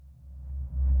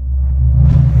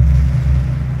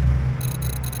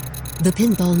The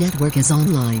Pinball Network is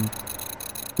online.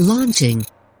 Launching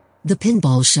The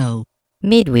Pinball Show.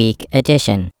 Midweek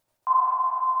edition.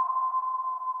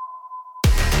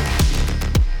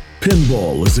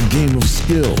 Pinball is a game of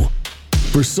skill.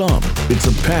 For some, it's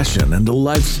a passion and a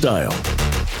lifestyle.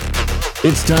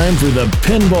 It's time for the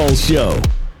Pinball Show.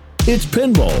 It's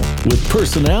pinball with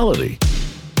personality.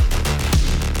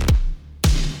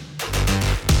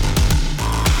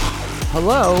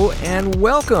 Hello and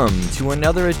welcome to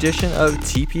another edition of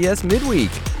TPS Midweek.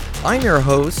 I'm your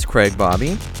host, Craig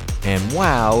Bobbie, and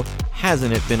wow,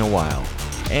 hasn't it been a while.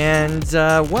 And,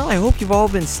 I hope you've all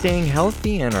been staying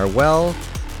healthy and are well.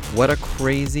 What a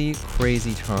crazy,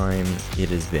 crazy time it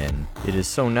has been. It is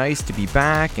so nice to be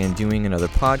back and doing another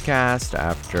podcast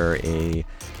after a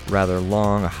rather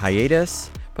long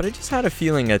hiatus. But I just had a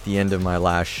feeling at the end of my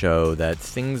last show that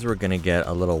things were going to get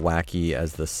a little wacky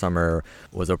as the summer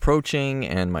was approaching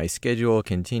and my schedule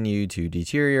continued to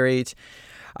deteriorate.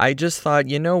 I just thought,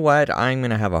 you know what, I'm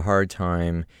going to have a hard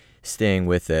time staying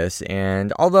with this.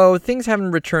 And although things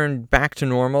haven't returned back to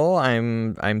normal,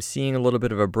 I'm seeing a little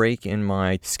bit of a break in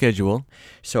my schedule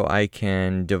so I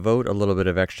can devote a little bit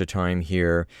of extra time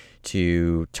here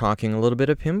to talking a little bit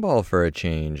of pinball for a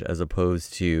change, as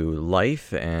opposed to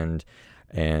life and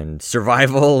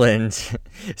survival and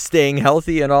staying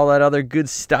healthy and all that other good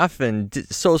stuff and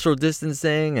social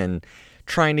distancing and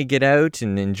trying to get out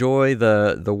and enjoy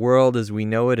the world as we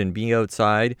know it and be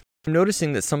outside. I'm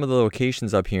noticing that some of the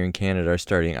locations up here in Canada are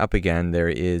starting up again. There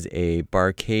is a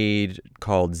barcade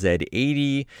called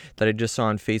Z80 that I just saw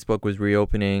on Facebook was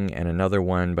reopening, and another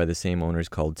one by the same owners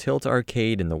called Tilt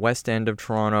Arcade in the west end of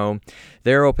Toronto.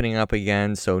 They're opening up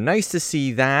again, so nice to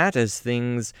see that as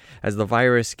the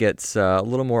virus gets a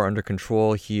little more under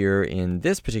control here in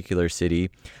this particular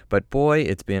city. But boy,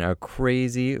 it's been a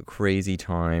crazy, crazy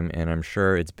time, and I'm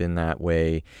sure it's been that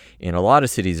way in a lot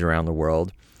of cities around the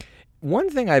world.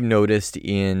 One thing I've noticed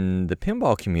in the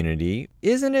pinball community,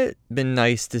 isn't it been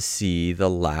nice to see the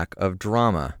lack of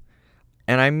drama?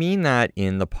 And I mean that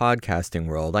in the podcasting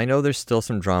world. I know there's still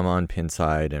some drama on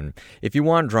Pinside, and if you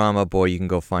want drama, boy, you can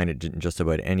go find it in just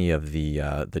about any of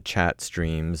the chat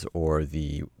streams or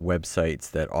the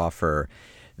websites that offer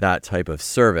that type of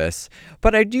service.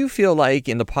 But I do feel like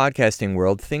in the podcasting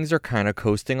world, things are kind of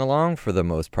coasting along for the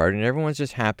most part, and everyone's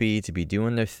just happy to be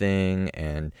doing their thing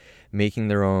and making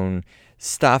their own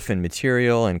stuff and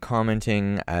material and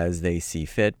commenting as they see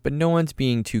fit, but no one's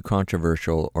being too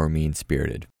controversial or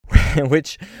mean-spirited.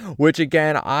 which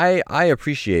again, I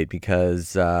appreciate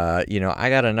because, I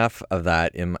got enough of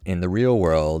that in the real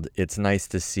world. It's nice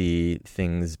to see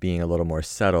things being a little more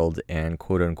settled and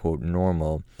quote-unquote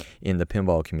normal in the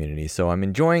pinball community. So I'm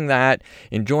enjoying that,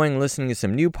 enjoying listening to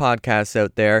some new podcasts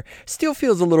out there. Still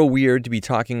feels a little weird to be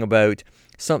talking about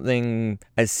something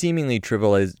as seemingly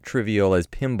trivial as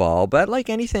pinball, but like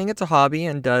anything, it's a hobby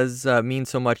and does mean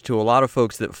so much to a lot of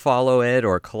folks that follow it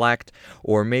or collect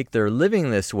or make their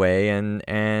living this way, and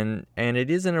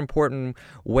it is an important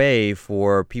way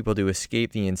for people to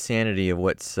escape the insanity of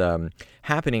what's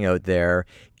happening out there,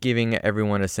 giving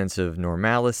everyone a sense of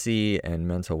normalcy and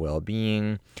mental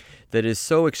well-being that is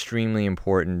so extremely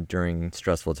important during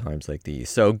stressful times like these.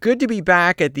 So good to be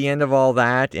back at the end of all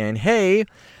that, and hey,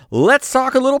 let's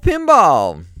talk a little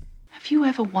pinball. Have you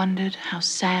ever wondered how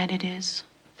sad it is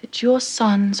that your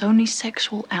son's only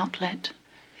sexual outlet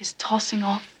is tossing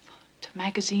off to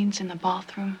magazines in the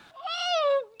bathroom?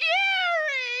 Oh,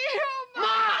 Gary! Oh,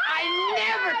 Ma, I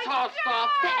never tossed off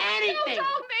to anything. You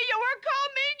told me you were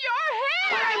combing your hair.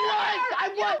 But I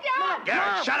was. Mom,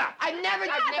 Gary, shut up. I've never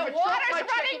the tossed water's my running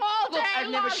chicken. all day Look,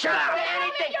 I've never long. shut up. Shut up.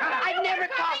 Anything. I've never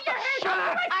tossed off. Shut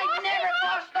up. I've never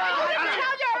tossed off. You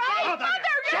tell your own mother.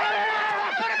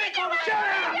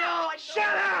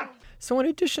 Shut up. So in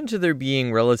addition to there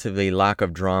being relatively lack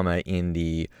of drama in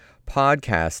the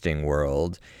podcasting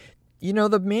world,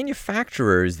 the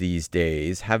manufacturers these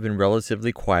days have been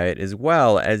relatively quiet as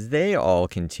well, as they all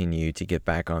continue to get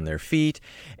back on their feet.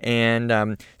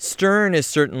 And Stern is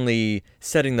certainly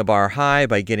setting the bar high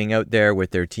by getting out there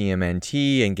with their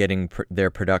TMNT and getting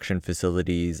their production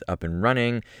facilities up and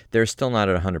running. They're still not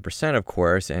at 100%, of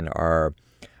course, and are,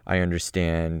 I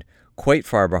understand, quite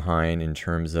far behind in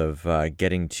terms of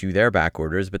getting to their back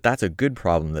orders, but that's a good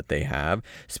problem that they have.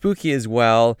 Spooky as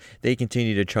well, they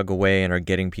continue to chug away and are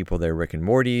getting people their Rick and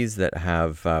Mortys that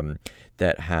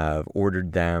have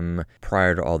ordered them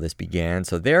prior to all this began,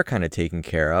 so they're kind of taken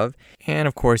care of. And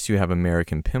of course you have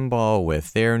American Pinball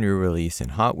with their new release in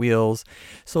Hot Wheels,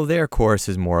 so their course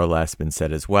has more or less been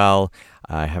set as well.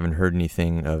 I haven't heard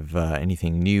anything of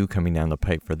anything new coming down the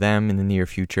pipe for them in the near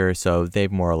future, so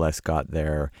they've more or less got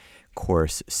their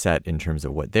course set in terms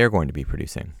of what they're going to be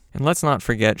producing. And let's not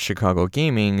forget Chicago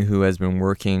Gaming, who has been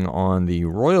working on the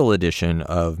Royal Edition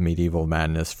of Medieval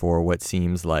Madness for what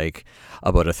seems like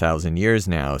about 1,000 years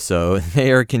now. So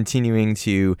they are continuing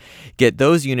to get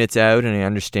those units out, and I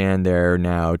understand they're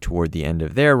now toward the end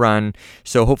of their run.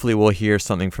 So hopefully we'll hear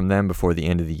something from them before the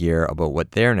end of the year about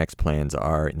what their next plans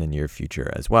are in the near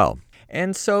future as well.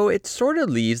 And so it sort of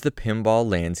leaves the pinball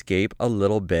landscape a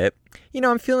little bit,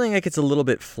 I'm feeling like it's a little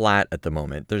bit flat at the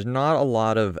moment. There's not a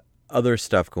lot of other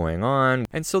stuff going on.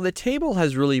 And so the table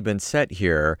has really been set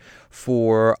here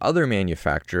for other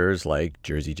manufacturers like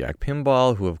Jersey Jack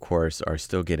Pinball, who of course are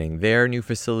still getting their new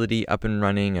facility up and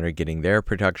running and are getting their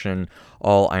production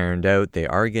all ironed out. They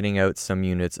are getting out some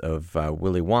units of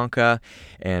Willy Wonka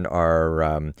and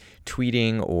are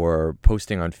tweeting or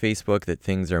posting on Facebook that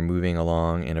things are moving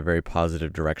along in a very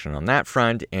positive direction on that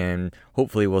front, and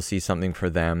hopefully we'll see something for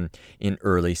them in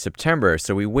early September.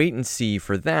 So we wait and see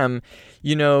for them.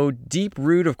 Deep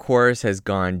Root, of course, has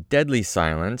gone deadly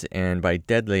silent, and by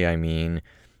deadly I mean,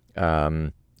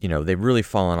 they've really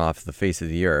fallen off the face of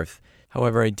the earth.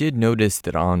 However, I did notice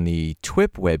that on the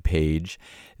TWIP webpage,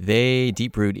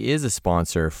 Deep Root is a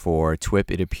sponsor for TWIP,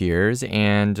 it appears,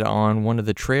 and on one of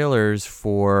the trailers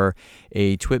for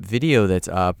a TWIP video that's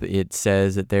up, it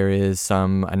says that there is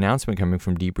some announcement coming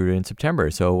from Deep Root in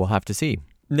September, so we'll have to see.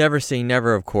 Never say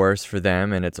never, of course, for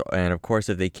them, and of course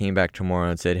if they came back tomorrow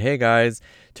and said, hey guys,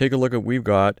 take a look at what we've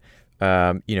got,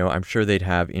 I'm sure they'd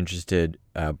have interested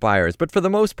buyers. But for the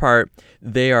most part,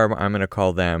 I'm going to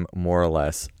call them more or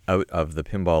less out of the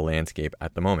pinball landscape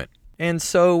at the moment. And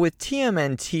so with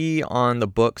TMNT on the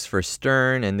books for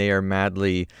Stern, and they are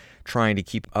madly trying to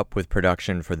keep up with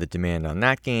production for the demand on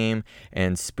that game,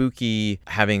 and Spooky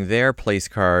having their place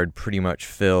card pretty much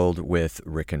filled with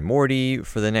Rick and Morty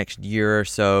for the next year or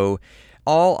so,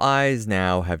 all eyes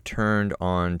now have turned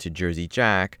on to Jersey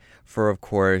Jack for, of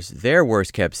course, their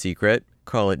worst kept secret,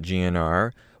 call it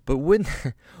GNR. But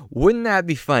wouldn't that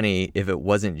be funny if it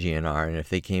wasn't GNR and if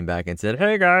they came back and said,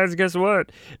 hey guys, guess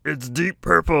what? It's Deep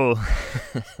Purple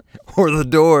or The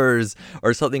Doors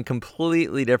or something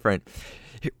completely different.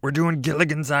 We're doing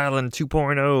Gilligan's Island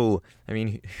 2.0. I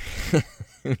mean,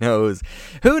 who knows?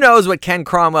 Who knows what Ken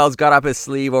Cromwell's got up his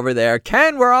sleeve over there?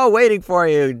 Ken, we're all waiting for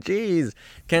you. Jeez.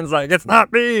 Ken's like, it's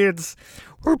not me.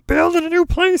 We're building a new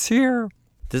place here.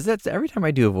 Every time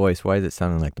I do a voice, why is it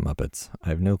sounding like the Muppets? I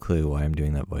have no clue why I'm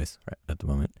doing that voice right at the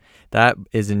moment. That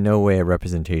is in no way a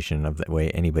representation of the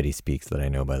way anybody speaks that I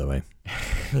know, by the way.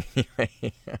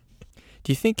 Anyway.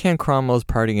 Do you think Ken Cromwell's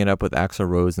partying it up with Axl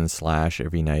Rose and Slash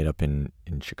every night up in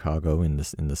Chicago, in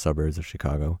the suburbs of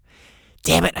Chicago?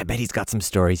 Damn it, I bet he's got some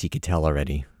stories he could tell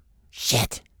already.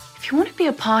 Shit. If you want to be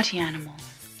a party animal,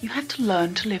 you have to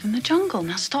learn to live in the jungle.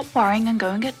 Now stop worrying and go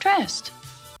and get dressed.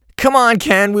 Come on,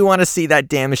 Ken, we want to see that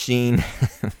damn machine.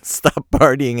 Stop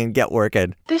partying and get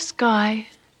working. This guy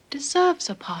deserves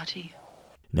a party.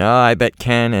 No, I bet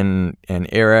Ken and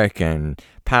Eric and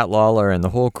Pat Lawler and the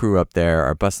whole crew up there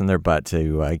are busting their butt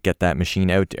to get that machine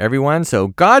out to everyone. So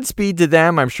Godspeed to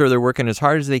them. I'm sure they're working as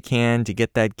hard as they can to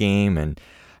get that game. And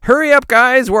hurry up,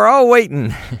 guys. We're all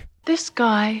waiting. This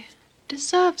guy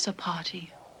deserves a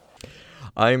party.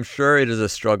 I'm sure it is a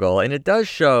struggle. And it does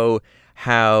show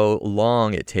how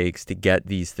long it takes to get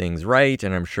these things right,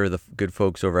 and I'm sure the good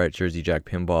folks over at Jersey Jack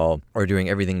Pinball are doing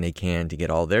everything they can to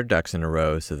get all their ducks in a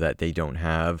row so that they don't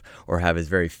have as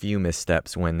very few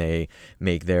missteps when they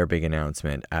make their big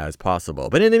announcement as possible.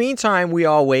 But in the meantime, we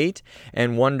all wait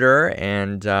and wonder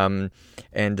and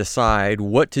decide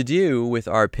what to do with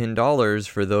our pin dollars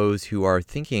for those who are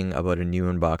thinking about a new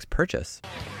in-box purchase.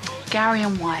 Gary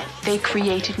and Wyatt, they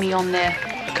created me on their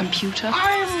computer.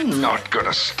 I'm not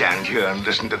gonna stand here and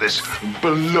listen to this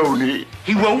baloney.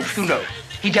 He won't,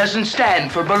 He doesn't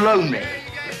stand for baloney.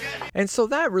 And so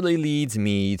that really leads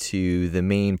me to the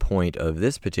main point of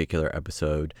this particular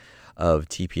episode of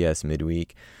TPS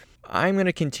Midweek. I'm going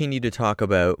to continue to talk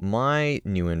about my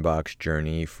new inbox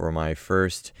journey for my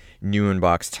first new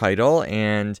inbox title.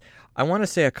 And I want to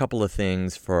say a couple of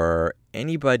things for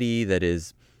anybody that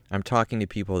is... I'm talking to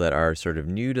people that are sort of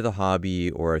new to the hobby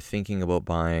or are thinking about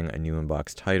buying a new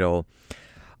inbox title.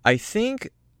 I think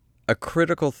a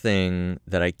critical thing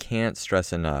that I can't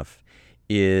stress enough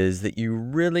is that you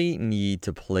really need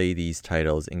to play these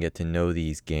titles and get to know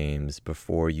these games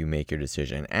before you make your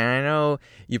decision. And I know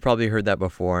you probably heard that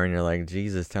before and you're like,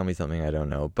 Jesus, tell me something I don't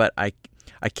know. But I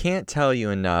can't tell you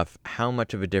enough how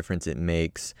much of a difference it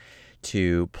makes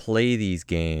to play these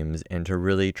games and to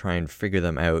really try and figure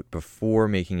them out before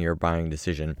making your buying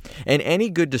decision. And any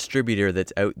good distributor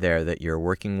that's out there that you're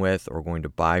working with or going to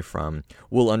buy from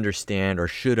will understand or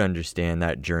should understand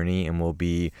that journey and will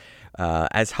be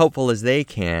as helpful as they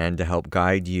can to help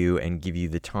guide you and give you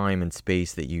the time and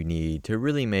space that you need to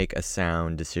really make a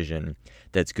sound decision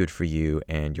that's good for you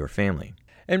and your family.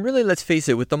 And really, let's face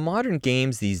it, with the modern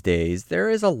games these days, there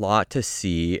is a lot to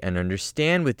see and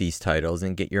understand with these titles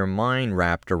and get your mind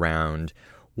wrapped around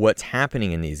what's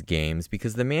happening in these games,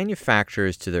 because the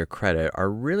manufacturers, to their credit, are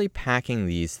really packing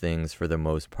these things for the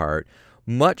most part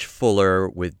much fuller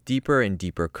with deeper and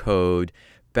deeper code,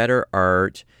 better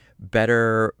art,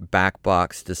 better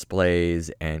backbox displays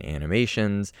and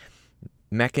animations.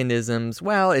 Mechanisms,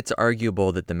 well, it's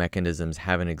arguable that the mechanisms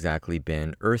haven't exactly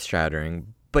been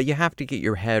earth-shattering, but you have to get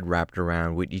your head wrapped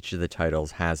around what each of the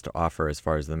titles has to offer as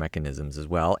far as the mechanisms as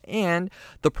well, and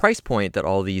the price point that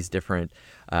all these different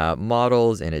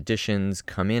models and editions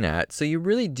come in at. So you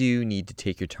really do need to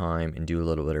take your time and do a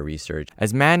little bit of research.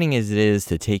 As maddening as it is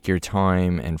to take your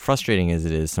time and frustrating as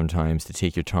it is sometimes to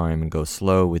take your time and go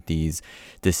slow with these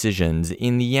decisions,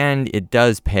 in the end, it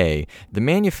does pay. The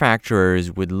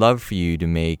manufacturers would love for you to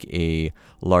make a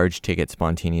large ticket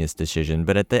spontaneous decision,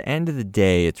 but at the end of the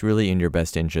day, it's really in your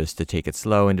best interest to take it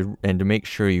slow and to make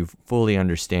sure you fully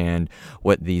understand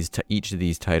what each of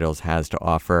these titles has to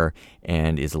offer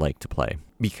and is like to play.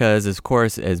 Because, of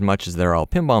course, as much as they're all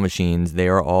pinball machines, they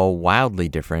are all wildly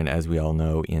different, as we all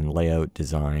know, in layout,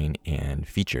 design, and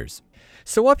features.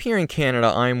 So up here in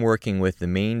Canada, I'm working with the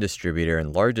main distributor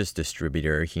and largest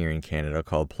distributor here in Canada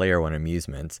called Player One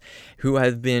Amusements, who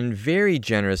have been very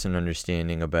generous and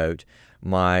understanding about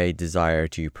my desire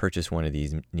to purchase one of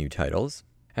these new titles.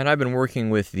 And I've been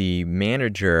working with the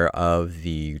manager of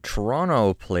the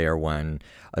Toronto Player One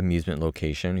amusement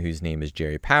location, whose name is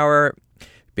Jerry Power.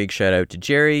 Big shout out to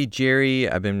Jerry. Jerry,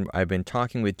 I've been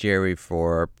talking with Jerry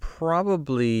for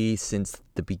probably since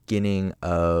the beginning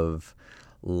of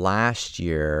last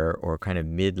year, or kind of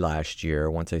mid last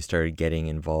year, once I started getting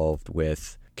involved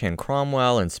with Ken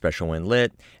Cromwell and Special When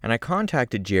Lit, and I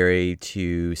contacted Jerry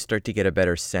to start to get a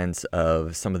better sense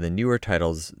of some of the newer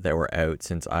titles that were out,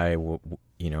 since I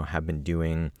have been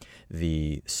doing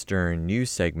the Stern News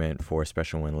segment for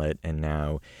Special When Lit and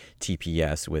now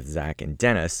TPS with Zach and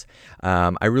Dennis.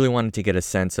 I really wanted to get a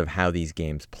sense of how these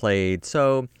games played,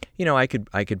 so I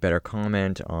could better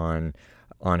comment on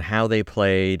how they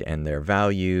played and their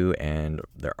value and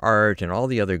their art and all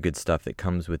the other good stuff that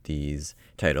comes with these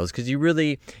titles. Because you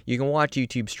can watch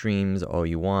YouTube streams all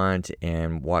you want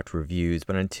and watch reviews,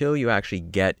 but until you actually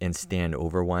get and stand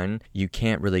over one, you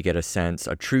can't really get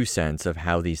a true sense of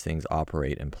how these things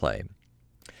operate and play.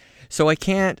 So I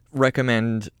can't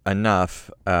recommend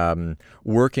enough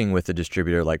working with a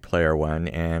distributor like Player One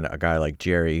and a guy like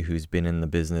Jerry, who's been in the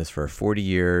business for 40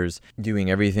 years, doing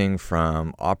everything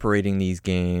from operating these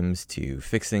games to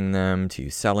fixing them to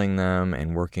selling them,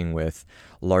 and working with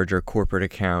larger corporate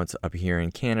accounts up here in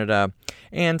Canada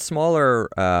and smaller,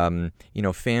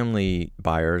 family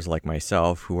buyers like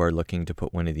myself who are looking to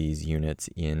put one of these units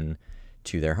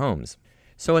into their homes.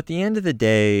 So at the end of the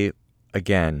day,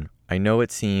 again, I know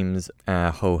it seems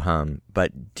ho-hum,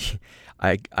 but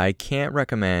I can't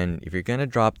recommend, if you're going to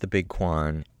drop the big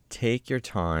quan, take your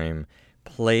time,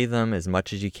 play them as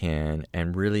much as you can,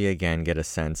 and really, again, get a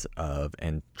sense of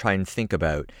and try and think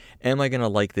about, am I going to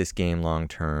like this game long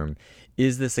term?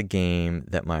 Is this a game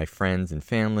that my friends and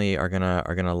family are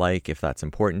gonna like, if that's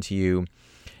important to you?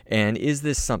 And is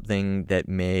this something that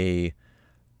may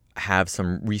have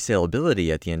some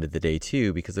resaleability at the end of the day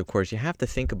too? Because of course you have to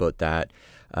think about that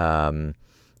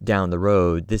down the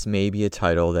road. This may be a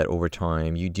title that over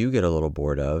time you do get a little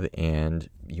bored of and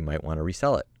you might want to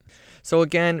resell it. So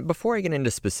again, before I get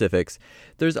into specifics,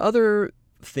 there's other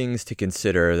things to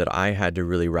consider that I had to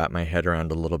really wrap my head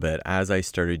around a little bit as I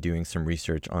started doing some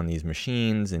research on these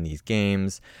machines and these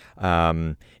games,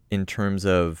 in terms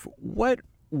of what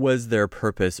was their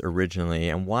purpose originally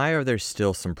and why are there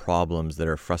still some problems that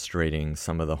are frustrating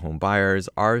some of the home buyers?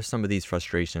 Are some of these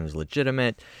frustrations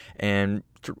legitimate, and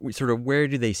sort of where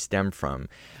do they stem from?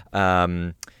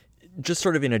 Just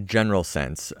sort of in a general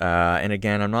sense. And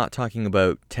again, I'm not talking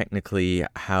about technically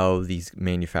how these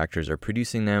manufacturers are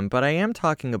producing them, but I am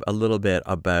talking a little bit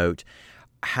about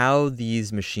how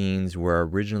these machines were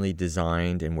originally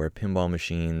designed and where pinball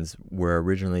machines were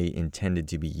originally intended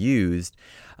to be used,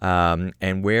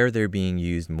 and where they're being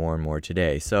used more and more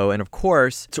today. So, and of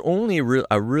course, it's only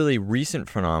a really recent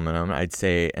phenomenon, I'd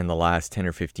say, in the last 10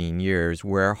 or 15 years,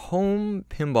 where home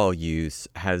pinball use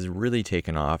has really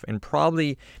taken off and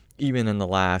probably even in the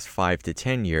last 5 to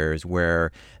 10 years,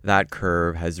 where that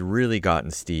curve has really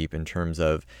gotten steep in terms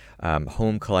of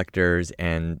home collectors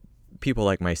and people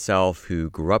like myself who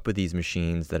grew up with these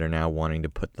machines that are now wanting to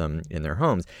put them in their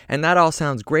homes. And that all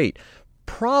sounds great.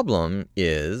 Problem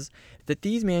is that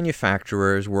these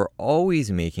manufacturers were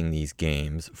always making these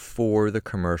games for the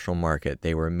commercial market.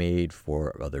 They were made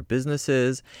for other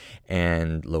businesses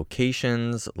and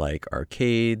locations like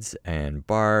arcades and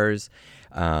bars,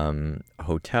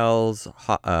 hotels,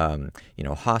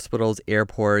 hospitals,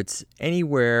 airports,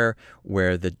 anywhere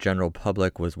where the general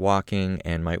public was walking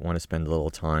and might want to spend a little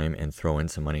time and throw in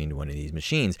some money into one of these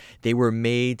machines. They were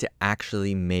made to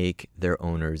actually make their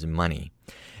owners money.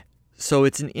 So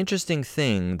it's an interesting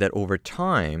thing that over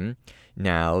time,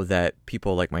 now that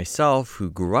people like myself who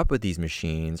grew up with these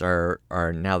machines are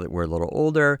now that we're a little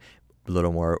older, a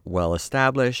little more well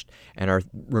established, and are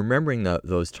remembering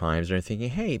those times and are thinking,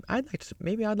 hey, I'd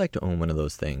like to own one of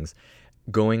those things,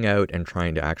 going out and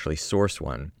trying to actually source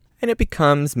one. And it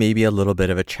becomes maybe a little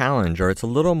bit of a challenge, or it's a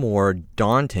little more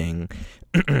daunting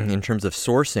in terms of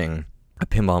sourcing a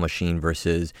pinball machine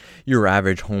versus your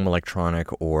average home electronic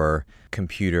or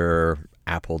computer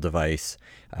Apple device.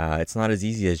 It's not as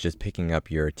easy as just picking up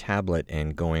your tablet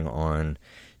and going on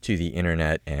to the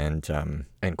internet and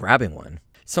grabbing one.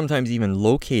 Sometimes even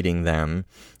locating them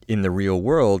in the real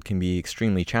world can be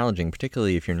extremely challenging,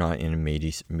 particularly if you're not in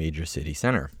a major city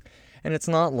center. And it's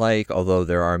not like, although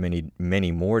there are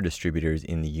many more distributors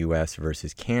in the US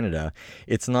versus Canada,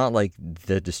 it's not like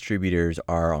the distributors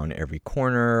are on every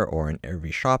corner or in every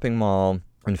shopping mall.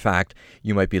 In fact,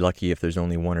 you might be lucky if there's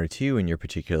only one or two in your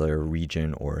particular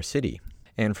region or city.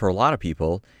 And for a lot of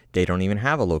people, they don't even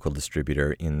have a local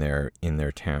distributor in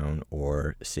their town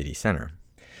or city center.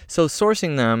 So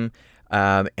sourcing them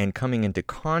and coming into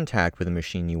contact with a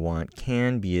machine you want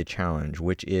can be a challenge,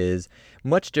 which is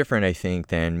much different, I think,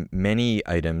 than many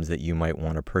items that you might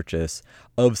want to purchase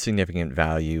of significant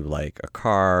value, like a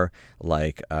car,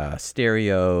 like a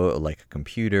stereo, like a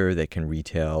computer that can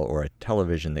retail, or a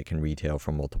television that can retail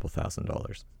for multiple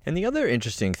 $1,000s. And the other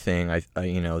interesting thing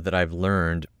that I've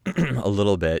learned a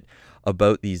little bit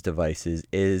about these devices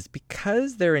is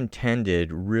because they're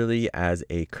intended really as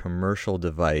a commercial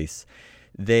device,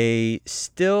 they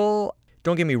still,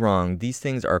 don't get me wrong, these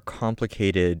things are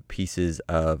complicated pieces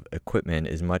of equipment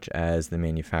as much as the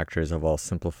manufacturers have all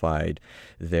simplified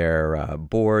their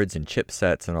boards and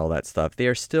chipsets and all that stuff. They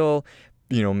are still,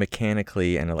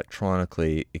 mechanically and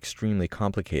electronically extremely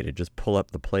complicated. Just pull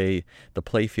up the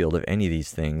play field of any of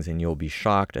these things and you'll be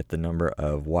shocked at the number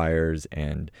of wires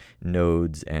and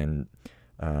nodes and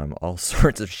all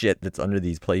sorts of shit that's under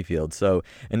these playfields. So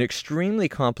an extremely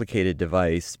complicated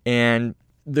device, and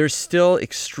they're still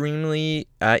extremely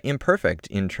imperfect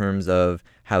in terms of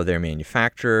how they're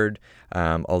manufactured.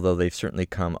 Although they've certainly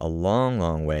come a long,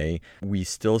 long way, we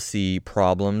still see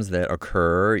problems that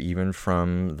occur even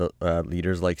from the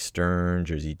leaders like Stern,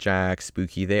 Jersey Jack,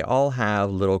 Spooky. They all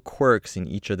have little quirks in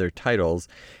each of their titles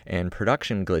and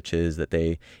production glitches that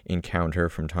they encounter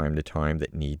from time to time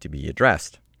that need to be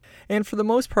addressed. And for the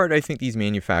most part, I think these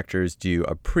manufacturers do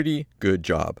a pretty good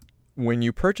job. When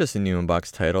you purchase a new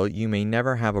in-box title, you may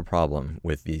never have a problem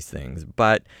with these things.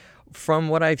 But from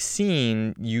what I've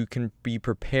seen, you can be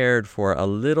prepared for a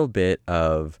little bit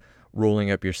of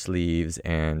rolling up your sleeves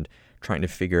and trying to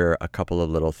figure a couple of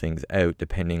little things out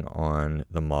depending on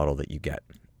the model that you get.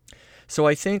 So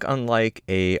I think unlike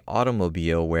a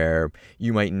automobile where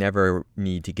you might never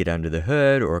need to get under the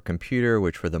hood, or a computer,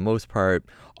 which for the most part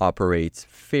operates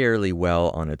fairly well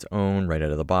on its own right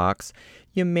out of the box,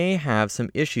 you may have some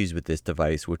issues with this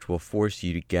device, which will force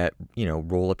you to get,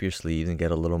 roll up your sleeves and get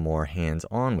a little more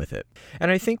hands-on with it.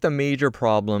 And I think the major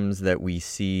problems that we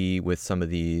see with some of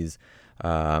these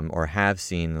or have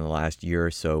seen in the last year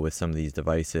or so with some of these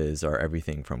devices are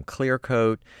everything from clear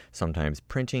coat, sometimes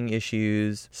printing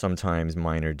issues, sometimes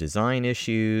minor design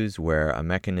issues where a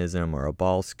mechanism or a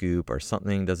ball scoop or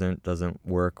something doesn't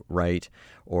work right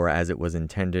or as it was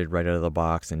intended right out of the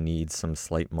box and needs some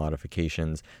slight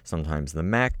modifications. Sometimes the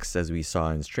mechs, as we saw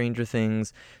in Stranger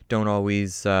Things, don't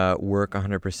always work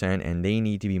 100% and they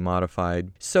need to be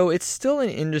modified. So it's still an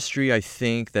industry, I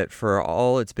think, that for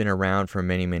all it's been around for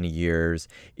many, many years,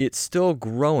 it's still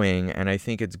growing, and I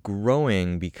think it's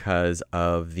growing because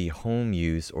of the home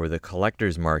use or the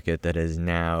collector's market that has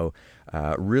now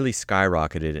really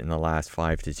skyrocketed in the last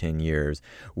 5 to 10 years,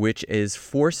 which is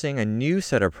forcing a new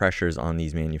set of pressures on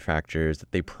these manufacturers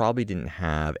that they probably didn't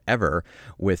have ever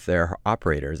with their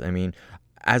operators. I mean,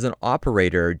 As an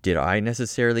operator, did I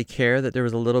necessarily care that there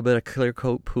was a little bit of clear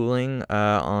coat pooling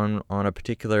on a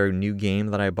particular new game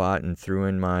that I bought and threw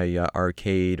in my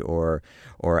arcade or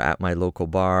at my local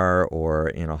bar or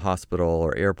in a hospital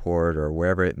or airport or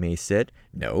wherever it may sit?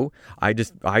 No.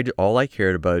 All I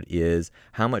cared about is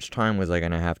how much time was I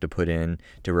going to have to put in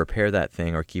to repair that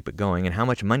thing or keep it going, and how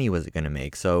much money was it going to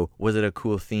make. So was it a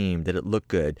cool theme? Did it look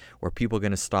good? Were people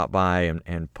going to stop by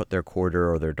and put their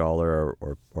quarter or their dollar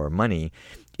or money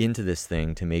into this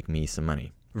thing to make me some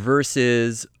money?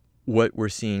 Versus what we're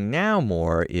seeing now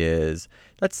more is,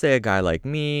 let's say a guy like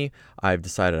me, I've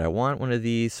decided I want one of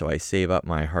these, so I save up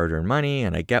my hard-earned money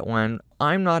and I get one.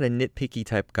 I'm not a nitpicky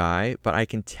type guy, but I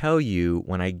can tell you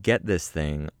when I get this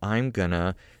thing, I'm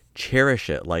gonna cherish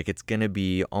it like it's going to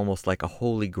be almost like a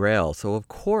holy grail. So of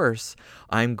course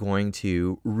I'm going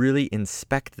to really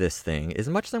inspect this thing. As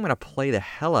much as I'm going to play the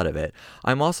hell out of it,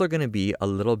 I'm also going to be a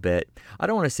little bit, I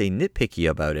don't want to say nitpicky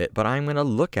about it, but I'm going to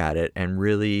look at it and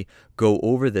really go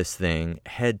over this thing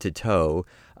head to toe.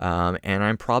 And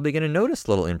I'm probably going to notice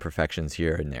little imperfections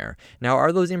here and there. Now,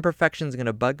 are those imperfections going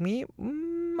to bug me?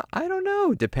 I don't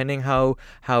know, depending how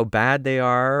bad they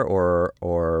are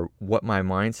or what my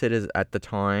mindset is at the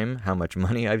time, how much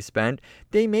money I've spent,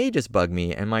 they may just bug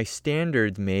me, and my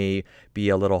standards may be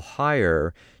a little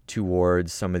higher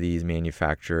towards some of these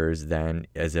manufacturers than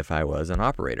as if I was an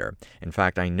operator. In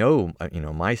fact, I know,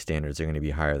 my standards are going to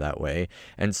be higher that way.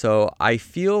 And so I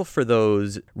feel for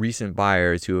those recent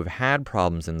buyers who have had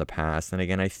problems in the past. And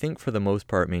again, I think for the most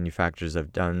part, manufacturers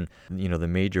have done, the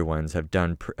major ones have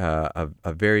done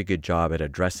a very good job at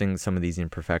addressing some of these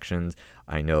imperfections.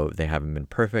 I know they haven't been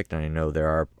perfect, and I know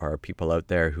there are people out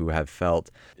there who have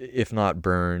felt, if not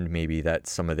burned, maybe that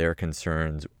some of their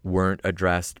concerns weren't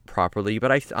addressed properly.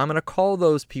 But I'm going to call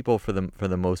those people for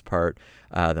the most part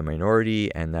the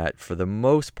minority, and that for the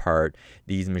most part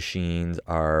these machines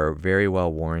are very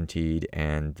well warranted,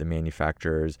 and the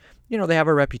manufacturers, they have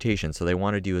a reputation, so they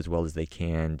want to do as well as they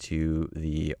can to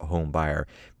the home buyer.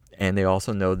 And they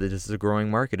also know that this is a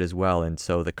growing market as well. And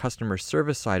so the customer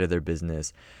service side of their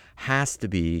business has to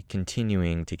be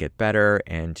continuing to get better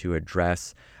and to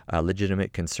address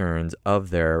legitimate concerns of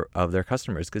their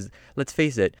customers. Because let's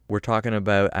face it, we're talking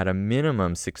about at a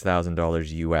minimum $6,000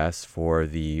 US for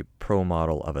the pro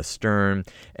model of a Stern.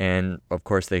 And of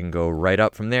course, they can go right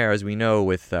up from there, as we know,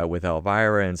 with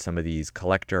Elvira and some of these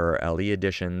collector or LE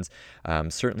editions.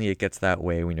 Certainly it gets that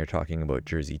way when you're talking about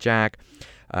Jersey Jack.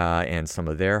 And some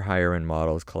of their higher-end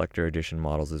models, collector edition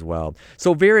models as well.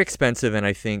 So very expensive, and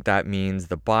I think that means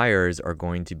the buyers are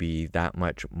going to be that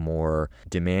much more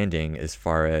demanding as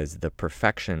far as the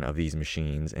perfection of these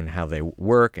machines and how they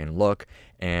work and look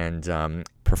and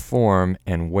perform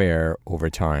and wear over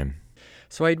time.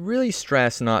 So I'd really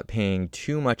stress not paying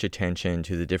too much attention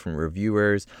to the different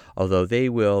reviewers, although they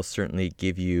will certainly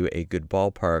give you a good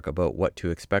ballpark about what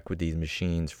to expect with these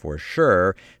machines for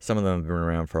sure. Some of them have been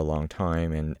around for a long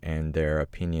time, and their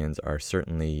opinions are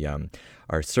certainly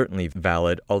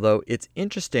valid. Although it's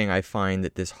interesting, I find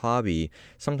that this hobby,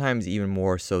 sometimes even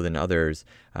more so than others,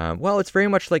 it's very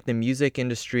much like the music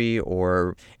industry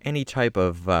or any type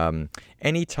of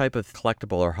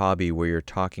collectible or hobby where you're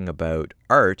talking about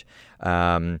art.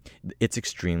 It's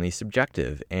extremely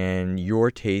subjective, and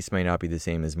your taste might not be the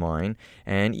same as mine.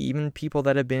 And even people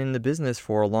that have been in the business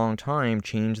for a long time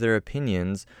change their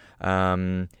opinions,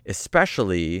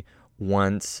 especially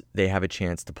once they have a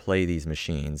chance to play these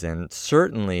machines. And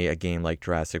certainly a game like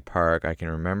Jurassic Park, I can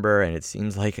remember, and it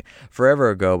seems like forever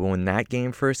ago, but when that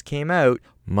game first came out,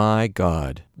 my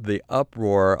God, the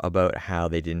uproar about how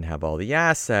they didn't have all the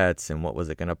assets and what was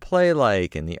it going to play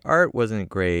like, and the art wasn't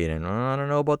great, and I don't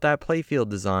know about that playfield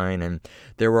design, and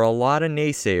there were a lot of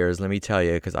naysayers, let me tell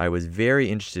you, because I was very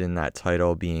interested in that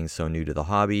title being so new to the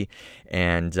hobby,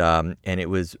 and it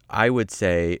was, I would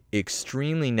say,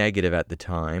 extremely negative at the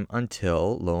time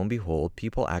until, lo and behold,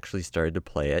 people actually started to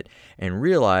play it and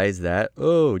realized that,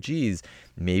 oh, geez,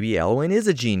 maybe Elwyn is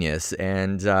a genius,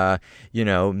 and,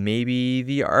 maybe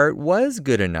the art was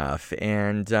good enough,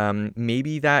 and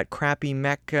maybe that crappy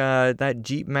mech, that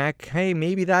Jeep mech, hey,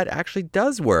 maybe that actually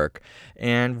does work,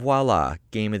 and voila,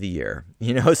 game of the year.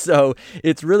 So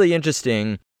it's really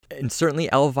interesting. And certainly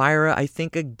Elvira, I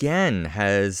think, again,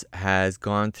 has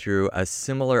gone through a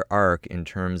similar arc in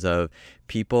terms of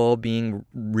people being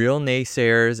real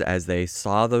naysayers as they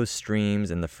saw those streams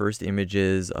and the first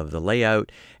images of the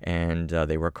layout, and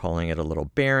they were calling it a little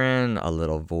barren, a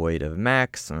little void of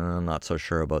mechs. I'm not so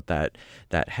sure about that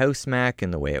house mech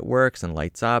and the way it works and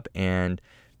lights up. And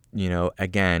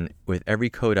again, with every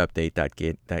code update,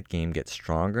 that game gets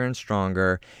stronger and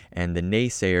stronger. And the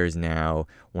naysayers now,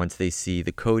 once they see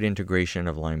the code integration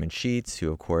of Lyman Sheets,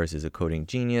 who of course is a coding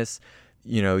genius,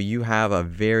 you have a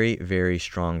very, very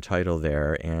strong title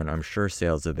there, and I'm sure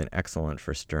sales have been excellent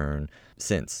for Stern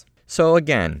since. So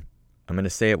again, I'm going to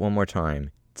say it one more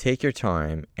time. Take your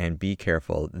time and be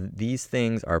careful. These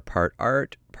things are part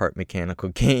art, part mechanical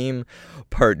game,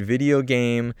 part video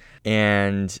game,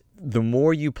 and the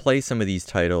more you play some of these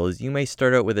titles, you may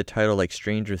start out with a title like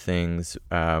Stranger Things,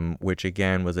 which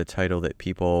again was a title that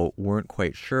people weren't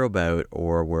quite sure about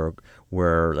or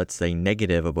were let's say,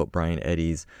 negative about Brian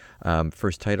Eddy's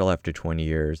first title after 20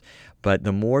 years. But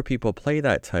the more people play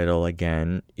that title,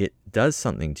 again, it does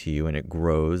something to you and it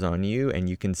grows on you, and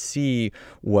you can see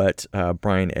what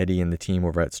Brian Eddy and the team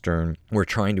over at Stern were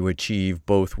trying to achieve,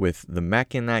 both with the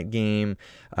mech in that game,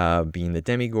 being the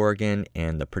Demigorgon,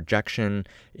 and the projection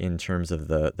in terms of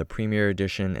the Premier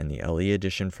Edition and the LE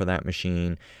Edition for that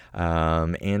machine,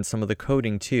 and some of the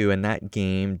coding too. And that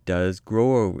game does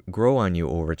grow on you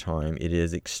over time. It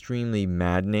is extremely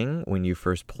maddening when you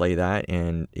first play that,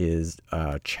 and is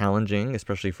challenging,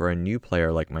 especially for a new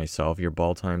player like myself. Your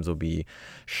ball times will be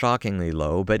shockingly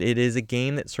low, but it is a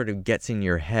game that sort of gets in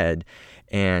your head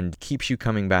and keeps you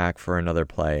coming back for another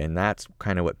play. And that's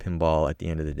kind of what pinball at the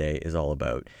end of the day is all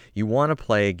about. You want to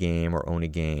play a game or own a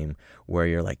game where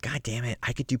you're like, God damn it,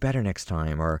 I could do better next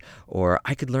time, or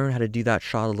I could learn how to do that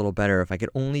shot a little better. If I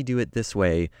could only do it this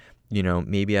way,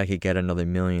 maybe I could get another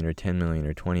million or 10 million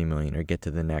or 20 million or get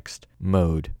to the next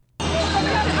mode.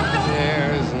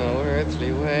 There's no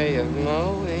earthly way of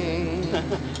knowing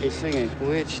He's singing.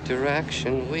 Which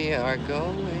direction we are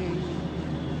going.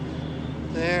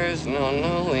 There's no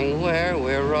knowing where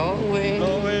we're rowing,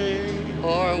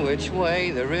 or which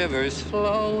way the river's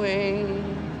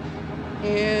flowing.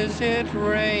 Is it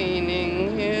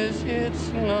raining? Is it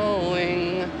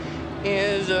snowing?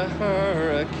 Is a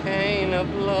hurricane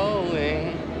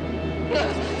a-blowing?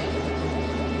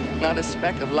 Not a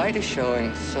speck of light is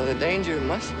showing, so the danger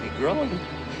must be growing.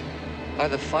 Are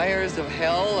the fires of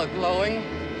hell a-glowing?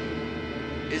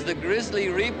 Is the grisly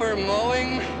reaper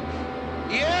mowing?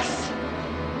 Yes!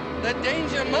 The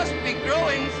danger must be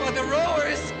growing, for the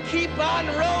rowers keep on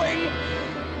rowing,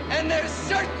 and they're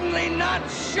certainly not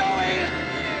showing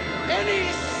any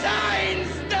signs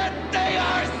that they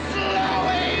are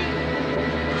slowing!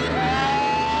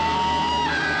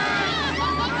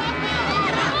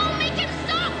 Oh, make him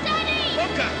stop, Daddy!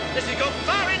 Hooker, this has gone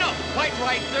far enough! Quite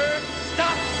right, sir.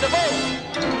 Stop the boat!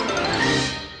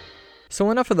 So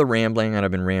enough of the rambling, and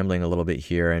I've been rambling a little bit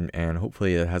here, and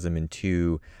hopefully it hasn't been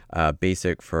too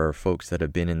basic for folks that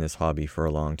have been in this hobby for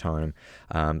a long time.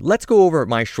 Let's go over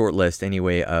my short list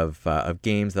anyway of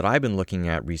games that I've been looking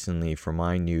at recently for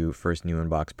my first new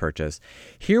in-box purchase.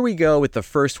 Here we go with the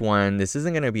first one. This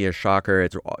isn't going to be a shocker.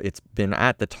 It's been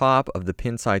at the top of the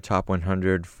Pinside Top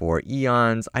 100 for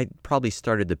eons. I probably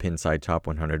started the Pinside Top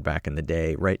 100 back in the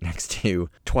day, right next to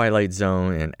Twilight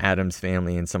Zone and Addams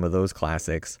Family and some of those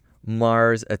classics.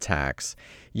 Mars Attacks.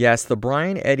 Yes, the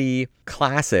Brian Eddy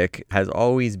classic has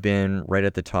always been right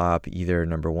at the top, either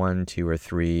number 1, 2, or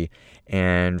 3,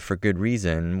 and for good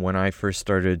reason. When I first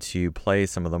started to play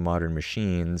some of the modern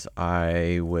machines,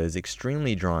 I was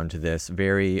extremely drawn to this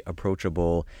very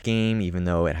approachable game, even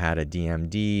though it had a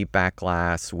DMD back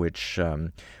glass, which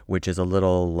is a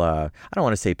little, I don't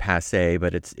want to say passé,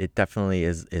 but it definitely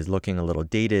is looking a little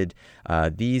dated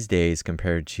these days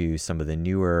compared to some of the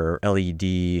newer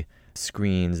LED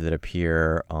screens that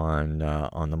appear on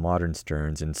the modern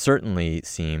Sterns, and certainly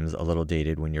seems a little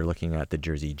dated when you're looking at the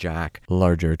Jersey Jack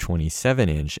larger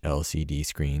 27-inch LCD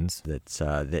screens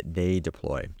that they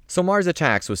deploy. So Mars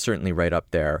Attacks was certainly right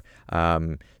up there.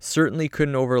 Certainly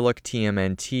couldn't overlook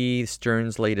TMNT,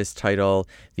 Stern's latest title.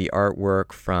 The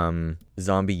artwork from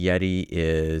Zombie Yeti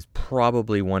is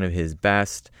probably one of his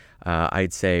best.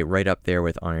 I'd say right up there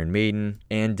with Iron Maiden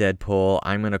and Deadpool.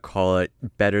 I'm going to call it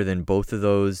better than both of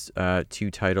those two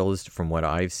titles from what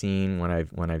I've seen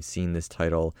when I've seen this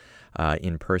title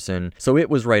in person. So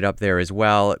it was right up there as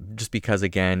well, just because,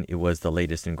 again, it was the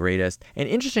latest and greatest. And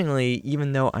interestingly,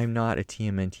 even though I'm not a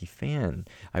TMNT fan,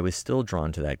 I was still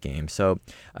drawn to that game. So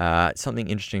something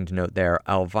interesting to note there.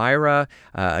 Elvira,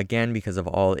 again, because of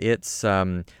all its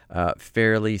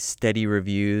fairly steady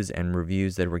reviews and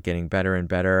reviews that were getting better and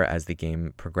better as the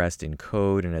game progressed in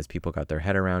code and as people got their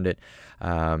head around it,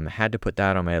 had to put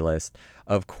that on my list.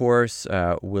 Of course,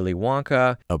 Willy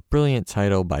Wonka, a brilliant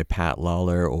title by Pat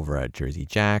Lawler over Jersey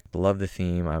Jack. Love the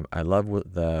theme. I love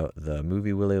the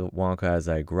movie Willy Wonka as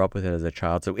I grew up with it as a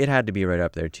child, so it had to be right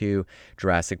up there too.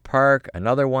 Jurassic Park,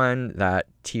 another one. That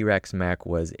T-Rex mech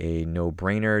was a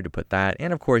no-brainer to put that.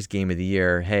 And of course, Game of the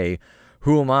Year. Hey,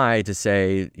 who am I to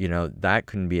say, that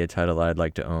couldn't be a title that I'd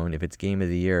like to own? If it's Game of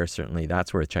the Year, certainly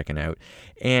that's worth checking out.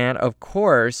 And of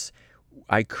course,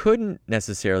 I couldn't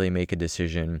necessarily make a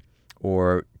decision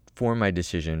or form my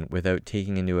decision without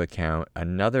taking into account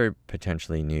another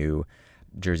potentially new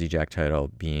Jersey Jack title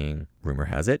being, rumor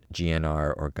has it,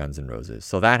 GNR or Guns N' Roses.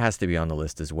 So that has to be on the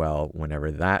list as well whenever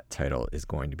that title is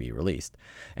going to be released.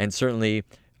 And certainly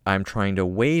I'm trying to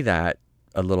weigh that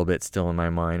a little bit still in my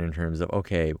mind in terms of,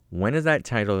 okay, when is that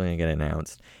title going to get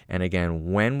announced? And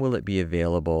again, when will it be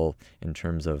available in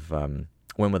terms of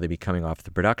when will they be coming off the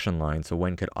production line? So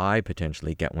when could I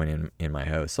potentially get one in my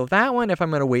house? So that one, if I'm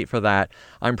going to wait for that,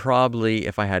 I'm probably,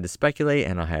 if I had to speculate,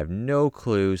 and I have no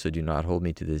clue, so do not hold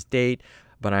me to this date,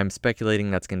 but I'm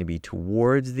speculating that's going to be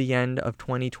towards the end of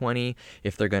 2020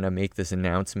 if they're going to make this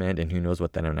announcement, and who knows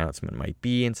what that announcement might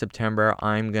be in September.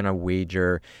 I'm going to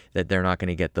wager that they're not going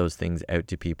to get those things out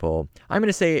to people. I'm going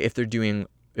to say if they're doing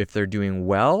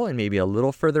well and maybe a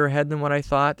little further ahead than what I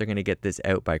thought, they're going to get this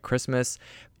out by Christmas.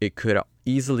 It could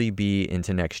easily be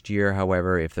into next year,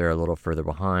 however, if they're a little further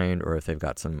behind or if they've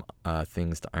got some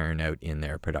things to iron out in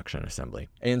their production assembly.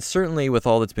 And certainly with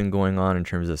all that's been going on in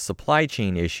terms of supply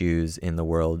chain issues in the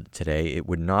world today, it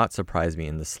would not surprise me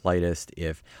in the slightest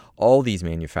if all these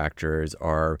manufacturers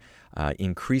are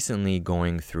increasingly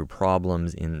going through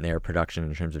problems in their production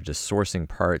in terms of just sourcing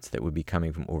parts that would be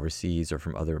coming from overseas or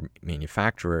from other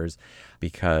manufacturers,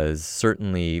 because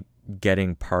certainly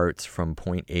getting parts from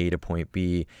point A to point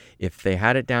B, if they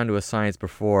had it down to a science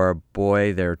before,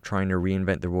 boy, they're trying to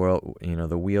reinvent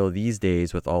the wheel these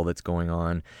days with all that's going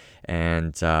on.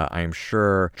 And I'm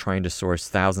sure trying to source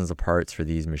thousands of parts for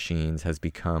these machines has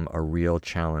become a real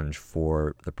challenge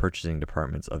for the purchasing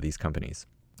departments of these companies.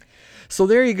 So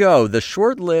there you go. The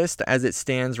short list as it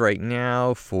stands right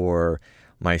now for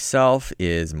myself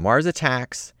is Mars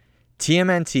Attacks,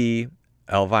 TMNT,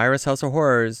 Elvira's House of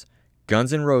Horrors,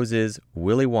 Guns N' Roses,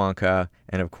 Willy Wonka,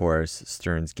 and of course,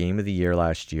 Stern's Game of the Year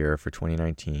last year for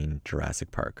 2019,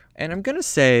 Jurassic Park. And I'm going to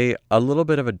say a little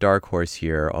bit of a dark horse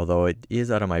here, although it is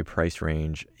out of my price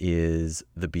range, is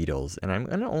the Beatles. And I'm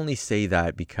going to only say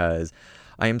that because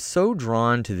I am so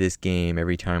drawn to this game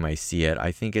every time I see it.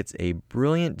 I think it's a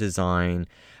brilliant design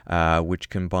which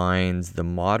combines the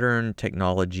modern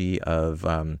technology of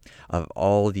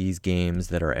all these games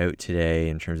that are out today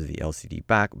in terms of the LCD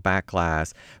back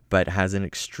glass, but has an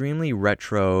extremely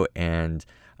retro and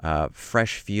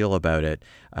fresh feel about it.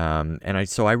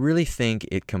 So I really think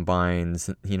it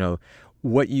combines,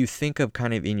 what you think of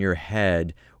kind of in your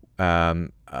head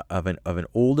of an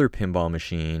older pinball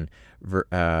machine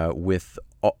with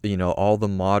all the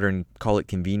modern, call it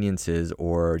conveniences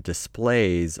or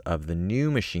displays of the new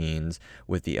machines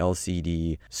with the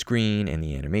LCD screen and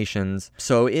the animations.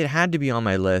 So it had to be on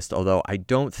my list, although I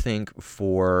don't think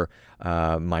for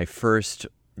my first,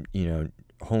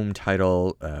 home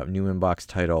title, new inbox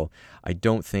title, I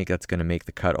don't think that's going to make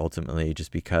the cut ultimately,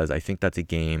 just because I think that's a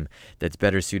game that's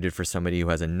better suited for somebody who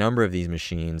has a number of these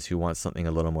machines, who wants something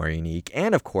a little more unique,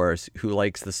 and of course who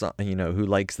likes the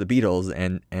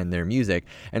Beatles and their music.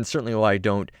 And certainly while I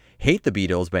don't hate the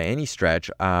Beatles by any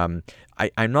stretch, I'm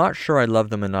not sure I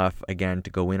love them enough again to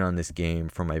go in on this game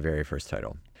for my very first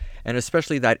title. And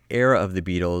especially that era of the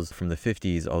Beatles from the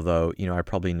 50s, although, I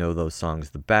probably know those songs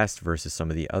the best versus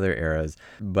some of the other eras,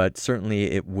 but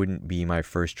certainly it wouldn't be my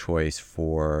first choice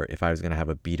for if I was going to have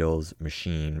a Beatles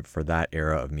machine for that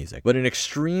era of music. But an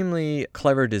extremely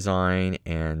clever design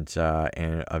and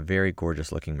a very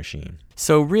gorgeous looking machine.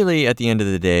 So really, at the end of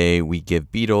the day, we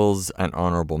give Beatles an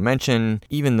honorable mention,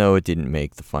 even though it didn't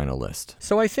make the final list.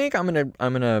 So I think I'm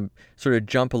gonna sort of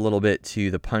jump a little bit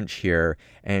to the punch here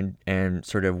and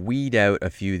sort of weed out a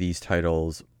few of these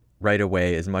titles right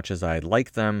away. As much as I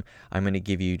like them, I'm going to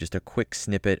give you just a quick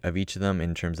snippet of each of them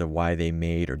in terms of why they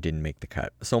made or didn't make the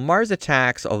cut. So Mars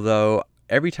Attacks, although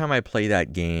every time I play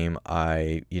that game,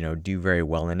 I, do very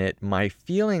well in it. My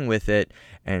feeling with it,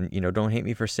 and, don't hate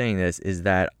me for saying this, is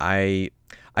that I've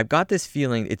got this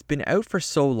feeling, it's been out for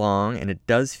so long and it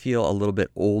does feel a little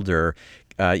bit older,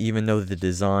 even though the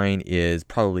design is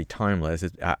probably timeless.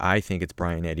 I think it's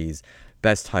Brian Eddy's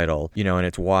best title, and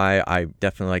it's why I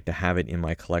definitely like to have it in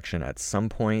my collection at some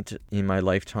point in my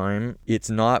lifetime. It's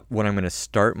not what I'm going to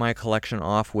start my collection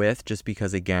off with, just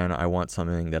because, again, I want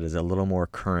something that is a little more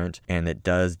current and that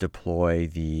does deploy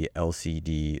the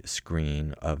LCD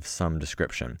screen of some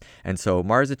description. And so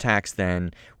Mars Attacks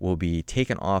then will be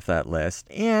taken off that list.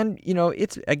 And,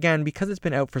 it's, again, because it's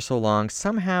been out for so long,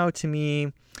 somehow to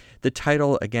me, the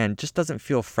title, again, just doesn't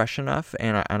feel fresh enough,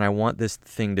 and I want this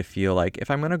thing to feel like if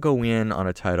I'm going to go in on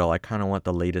a title, I kind of want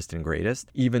the latest and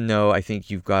greatest, even though I think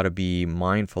you've got to be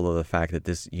mindful of the fact that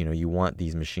this, you want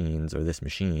these machines or this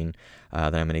machine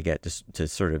that I'm going to get to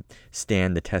sort of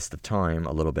stand the test of time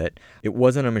a little bit. It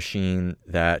wasn't a machine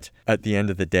that, at the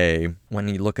end of the day, when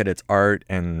you look at its art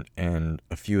and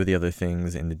a few of the other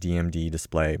things in the DMD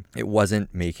display, it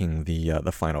wasn't making the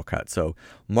final cut. So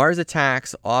Mars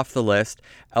Attacks off the list.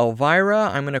 Elvira,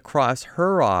 I'm going to cross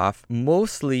her off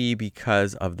mostly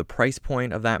because of the price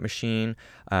point of that machine.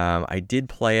 I did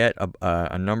play it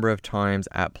a number of times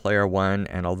at Player One,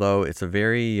 and although it's a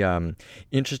very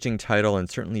interesting title and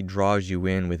certainly draws you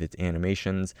in with its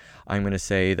animations, I'm going to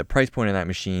say the price point of that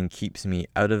machine keeps me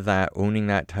out of owning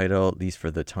that title, at least for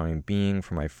the time being,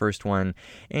 for my first one.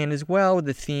 And as well with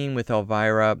the theme with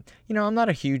Elvira, I'm not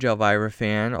a huge Elvira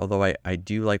fan, although I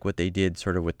do like what they did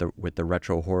sort of with the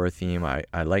retro horror theme.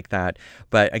 I like that,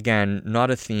 but again, not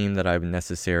a theme that I'm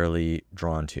necessarily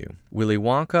drawn to. Willy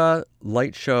Wonka,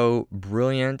 light show,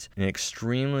 brilliant, an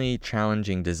extremely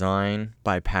challenging design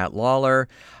by Pat Lawler.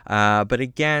 But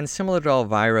again, similar to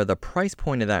Elvira, the price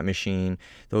point of that machine,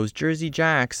 those Jersey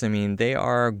Jacks, they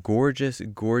are gorgeous,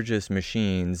 gorgeous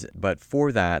machines. But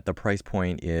for that, the price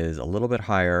point is a little bit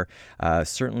higher,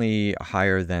 certainly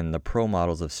higher than the Pro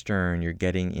models of Stern. You're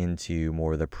getting into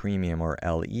more the premium or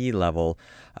LE level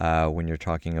when you're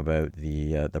talking about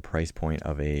the price point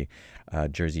of a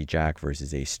Jersey Jack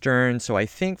versus a Stern. So I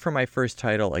think for my first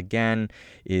title, again,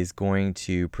 is going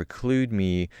to preclude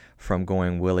me from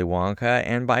going Willy Wonka,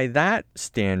 and by that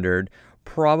standard,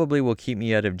 probably will keep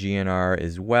me out of GNR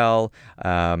as well.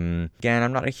 Again,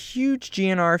 I'm not a huge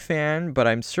GNR fan, but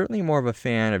I'm certainly more of a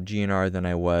fan of GNR than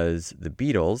I was the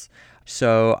Beatles.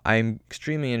 So I'm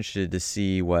extremely interested to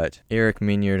see what Eric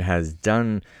Minyard has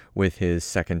done with his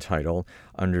second title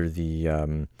under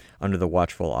the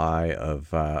watchful eye of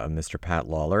Mr. Pat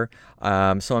Lawler.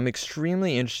 So I'm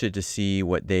extremely interested to see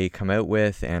what they come out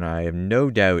with, and I have no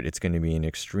doubt it's going to be an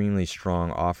extremely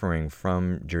strong offering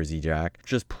from Jersey Jack.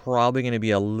 Just probably going to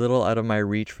be a little out of my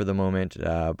reach for the moment,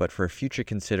 but for future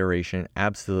consideration,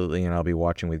 absolutely, and I'll be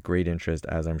watching with great interest,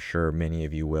 as I'm sure many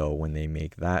of you will when they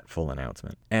make that full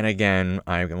announcement. And again,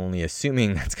 I'm only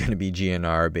assuming that's going to be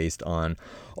GNR based on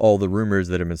all the rumors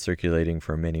that have been circulating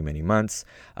for many, many months.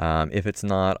 If it's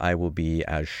not, I will be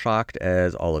as shocked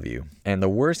as all of you. And the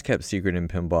worst kept secret in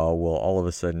pinball will all of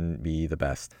a sudden be the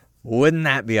best. Wouldn't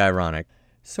that be ironic?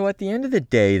 So at the end of the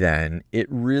day then, it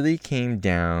really came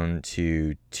down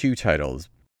to two titles.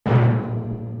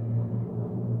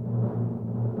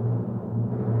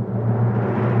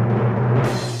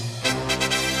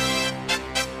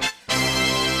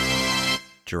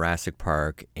 Jurassic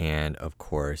Park and, of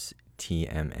course,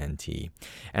 TMNT.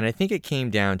 And I think it came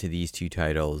down to these two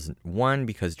titles. One,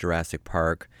 because Jurassic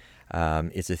Park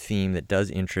is a theme that does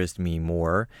interest me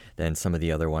more than some of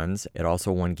the other ones. It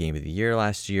also won Game of the Year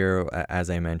last year, as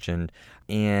I mentioned.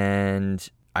 And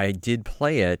I did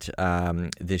play it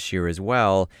this year as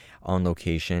well on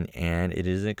location, and it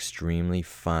is an extremely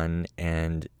fun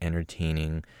and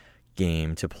entertaining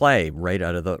game to play right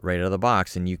out of the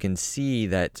box. And you can see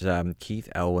that Keith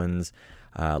Elwin's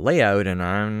layout, and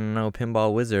I'm no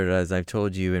pinball wizard, as I've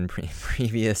told you in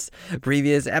previous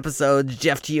episodes,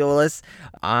 Jeff Teolis.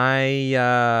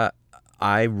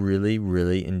 I really,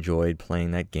 really enjoyed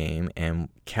playing that game and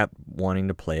kept wanting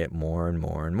to play it more and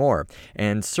more and more.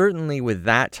 And certainly with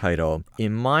that title,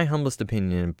 in my humblest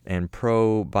opinion, and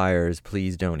pro buyers,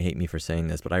 please don't hate me for saying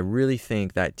this, but I really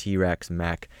think that T-Rex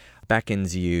mech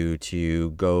beckons you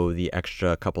to go the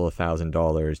extra couple of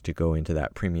 $1,000s to go into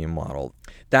that premium model.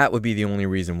 That would be the only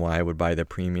reason why I would buy the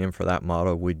premium for that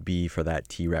model, would be for that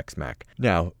T-Rex mech.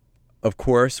 Now, of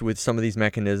course, with some of these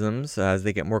mechanisms, as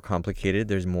they get more complicated,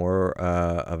 there's more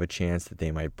of a chance that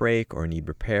they might break or need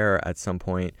repair at some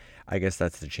point. I guess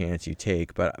that's the chance you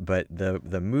take. But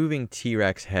the moving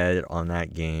T-Rex head on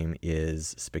that game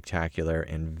is spectacular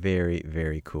and very,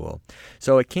 very cool.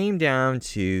 So it came down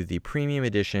to the premium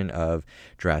edition of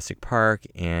Jurassic Park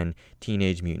and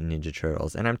Teenage Mutant Ninja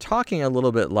Turtles. And I'm talking a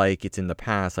little bit like it's in the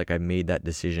past, like I've made that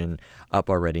decision up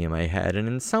already in my head. And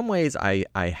in some ways I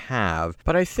have.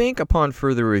 But I think a upon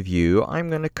further review, I'm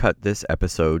going to cut this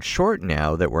episode short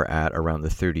now that we're at around the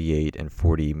 38 and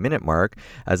 40 minute mark.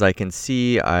 As I can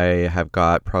see, I have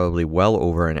got probably well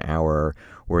over an hour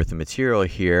worth of material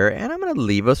here, and I'm going to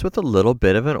leave us with a little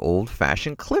bit of an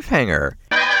old-fashioned cliffhanger.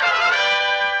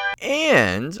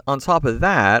 And on top of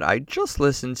that, I just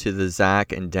listened to the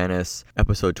Zach and Dennis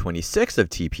episode 26 of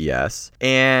TPS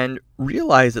and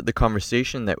realized that the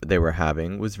conversation that they were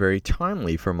having was very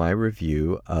timely for my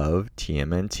review of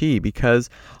TMNT, because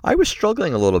I was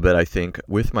struggling a little bit, I think,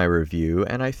 with my review,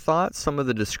 and I thought some of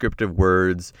the descriptive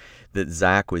words that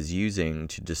Zach was using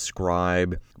to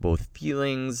describe both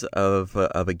feelings of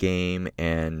a game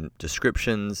and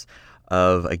descriptions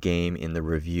of a game in the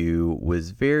review was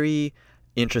very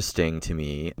interesting to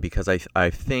me, because I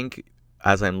think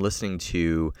as I'm listening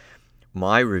to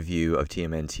my review of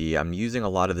TMNT, I'm using a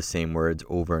lot of the same words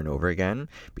over and over again,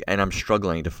 and I'm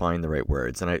struggling to find the right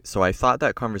words. And so I thought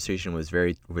that conversation was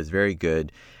very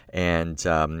good, and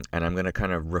I'm going to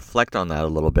kind of reflect on that a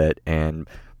little bit and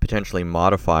potentially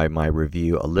modify my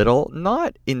review a little,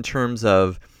 not in terms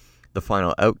of the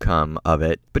final outcome of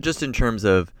it, but just in terms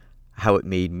of how it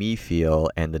made me feel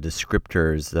and the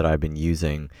descriptors that I've been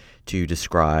using to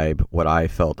describe what I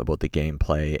felt about the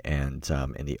gameplay and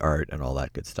the art and all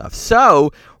that good stuff.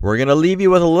 So we're going to leave you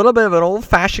with a little bit of an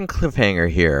old-fashioned cliffhanger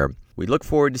here. We look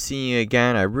forward to seeing you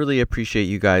again. I really appreciate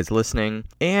you guys listening.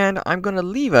 And I'm going to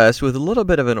leave us with a little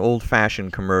bit of an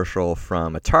old-fashioned commercial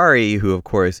from Atari, who, of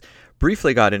course,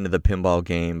 briefly got into the pinball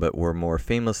game, but were more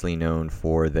famously known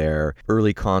for their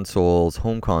early consoles,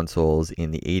 home consoles in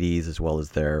the 80s, as well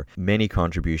as their many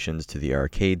contributions to the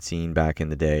arcade scene back in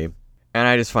the day. And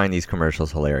I just find these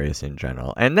commercials hilarious in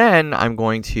general. And then I'm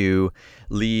going to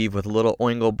leave with a little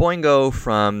oingo boingo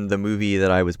from the movie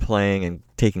that I was playing and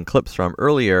taking clips from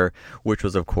earlier, which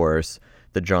was, of course,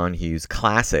 the John Hughes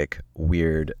classic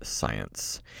Weird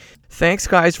Science. Thanks,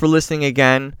 guys, for listening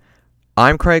again.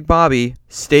 I'm Craig Bobbie.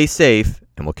 Stay safe,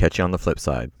 and we'll catch you on the flip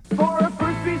side. For a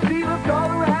first piece, he looked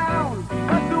all around,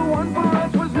 but the one for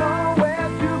us was nowhere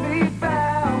to be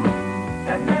found.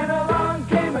 And then along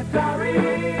came Atari.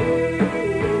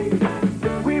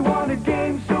 We wanted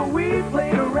games, so we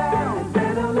played around. And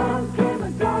then along came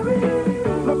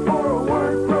Atari. Look for a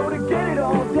word pro to get it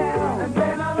all down. And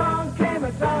then along came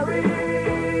Atari.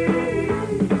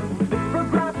 For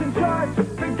graphs and charts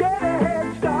to get a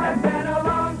head start. And then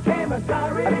along came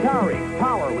Atari. Atari,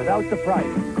 power without the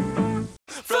price.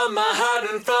 From my heart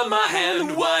and from my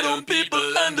hand, why don't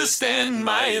people understand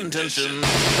my intention?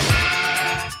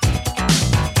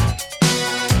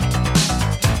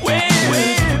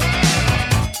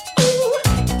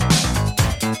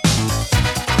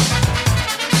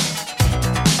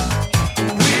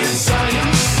 Weird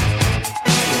science,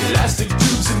 elastic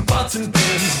tubes and pots and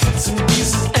pans, bits and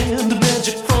pieces and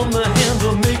magic from the hand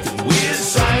are making weird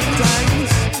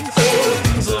science. Oh,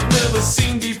 things I've never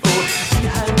seen before.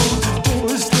 Behind bolted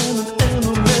doors, an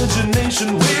imagination.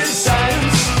 Weird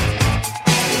science,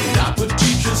 not what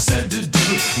teachers said to do.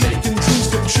 Making dreams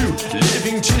come true,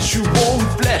 living tissue, warm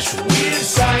flesh. Weird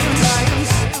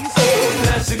science. Oh,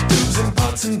 plastic tubes and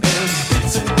pots and pans,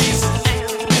 bits and pieces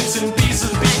and bits and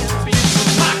pieces.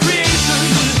 My creation,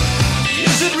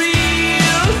 is it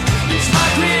real? It's my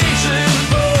creation.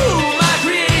 Oh, my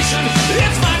creation,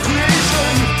 it's my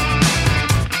creation.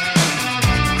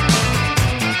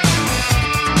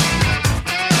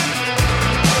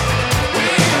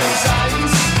 Weird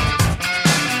science.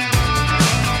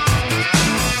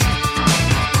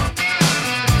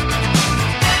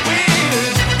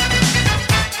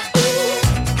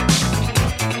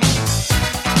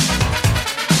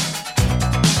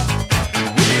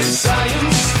 Weird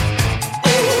science.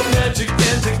 Oh, magic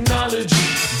and technology.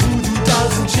 Voodoo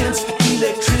dolls and chants.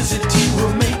 Electricity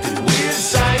will make it. Weird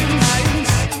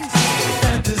science.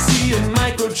 Fantasy and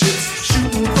microchips.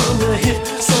 Shooting from the hip.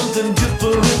 Something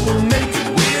different will make it.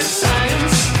 Weird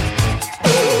science.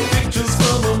 Oh, pictures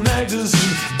from a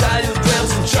magazine.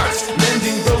 Diagrams and charts.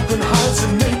 Mending broken hearts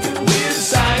and make it. Weird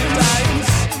science.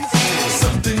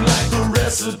 Something like a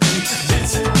recipe.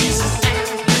 Bits and pieces.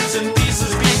 Bits and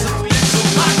pieces.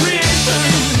 My creation.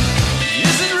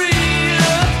 Is it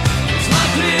real? It's my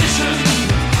creation.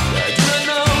 I do not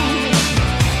know.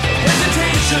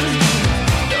 Hesitation.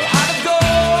 The heart of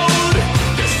gold.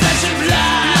 It's flesh and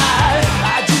blood.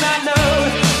 I do not know.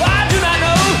 I do not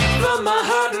know. From my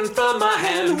heart and from my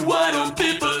hand, why don't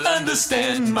people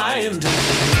understand my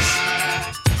intentions?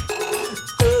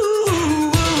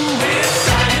 Ooh, weird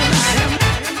science.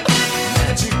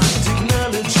 Magic and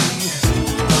technology.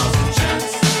 Dolls and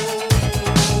chants.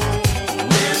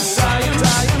 Weird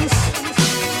science.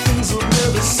 Things we've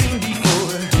never seen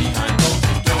before. Behind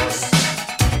open doors.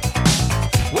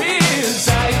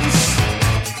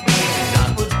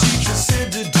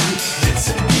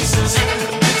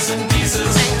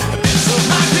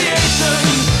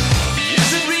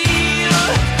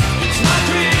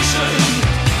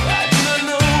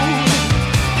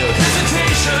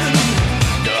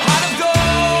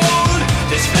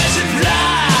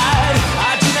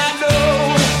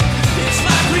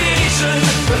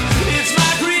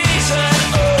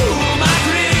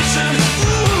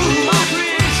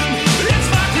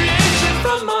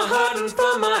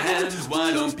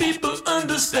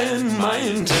 understand my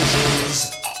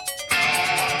intentions.